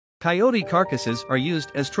Coyote carcasses are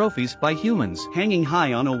used as trophies by humans, hanging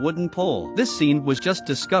high on a wooden pole. This scene was just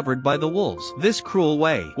discovered by the wolves. This cruel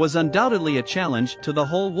way was undoubtedly a challenge to the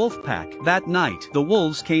whole wolf pack. That night, the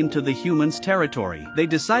wolves came to the humans' territory. They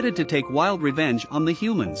decided to take wild revenge on the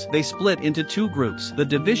humans. They split into two groups. The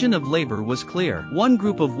division of labor was clear. One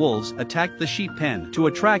group of wolves attacked the sheep pen to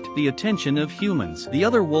attract the attention of humans. The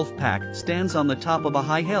other wolf pack stands on the top of a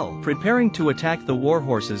high hill, preparing to attack the war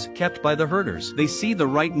horses kept by the herders. They see the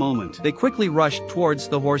right moment. They quickly rush towards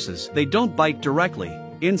the horses. They don't bite directly.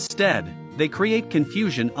 Instead, they create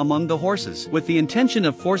confusion among the horses, with the intention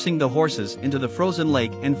of forcing the horses into the frozen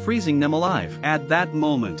lake and freezing them alive. At that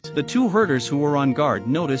moment, the two herders who were on guard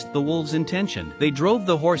noticed the wolves' intention. They drove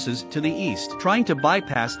the horses to the east, trying to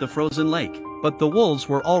bypass the frozen lake. But the wolves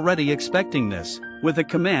were already expecting this. With a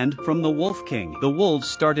command from the Wolf King, the wolves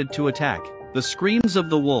started to attack. The screams of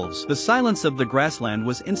the wolves, the silence of the grassland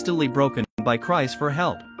was instantly broken by cries for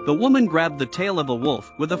help. The woman grabbed the tail of a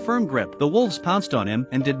wolf with a firm grip. The wolves pounced on him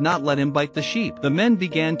and did not let him bite the sheep. The men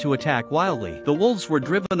began to attack wildly. The wolves were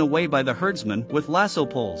driven away by the herdsmen with lasso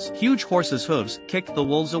poles. Huge horses' hooves kicked the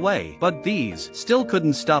wolves away. But these still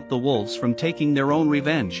couldn't stop the wolves from taking their own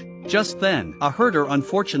revenge. Just then, a herder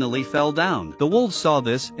unfortunately fell down. The wolves saw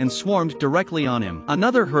this and swarmed directly on him.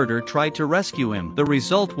 Another herder tried to rescue him. The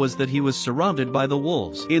result was that he was surrounded by the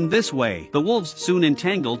wolves. In this way, the wolves soon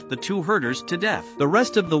entangled the two herders to death. The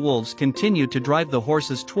rest of the wolves continued to drive the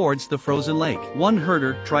horses towards the frozen lake. One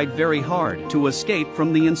herder tried very hard to escape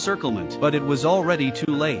from the encirclement, but it was already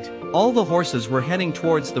too late. All the horses were heading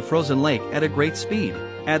towards the frozen lake at a great speed.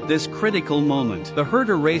 At this critical moment, the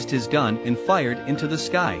herder raised his gun and fired into the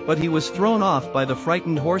sky, but he was thrown off by the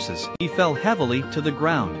frightened horses. He fell heavily to the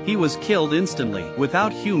ground. He was killed instantly,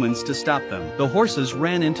 without humans to stop them. The horses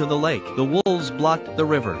ran into the lake. The wolves blocked the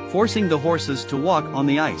river, forcing the horses to walk on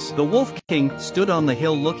the ice. The Wolf King stood on the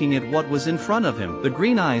hill looking at what was in front of him. The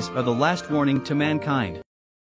green eyes are the last warning to mankind.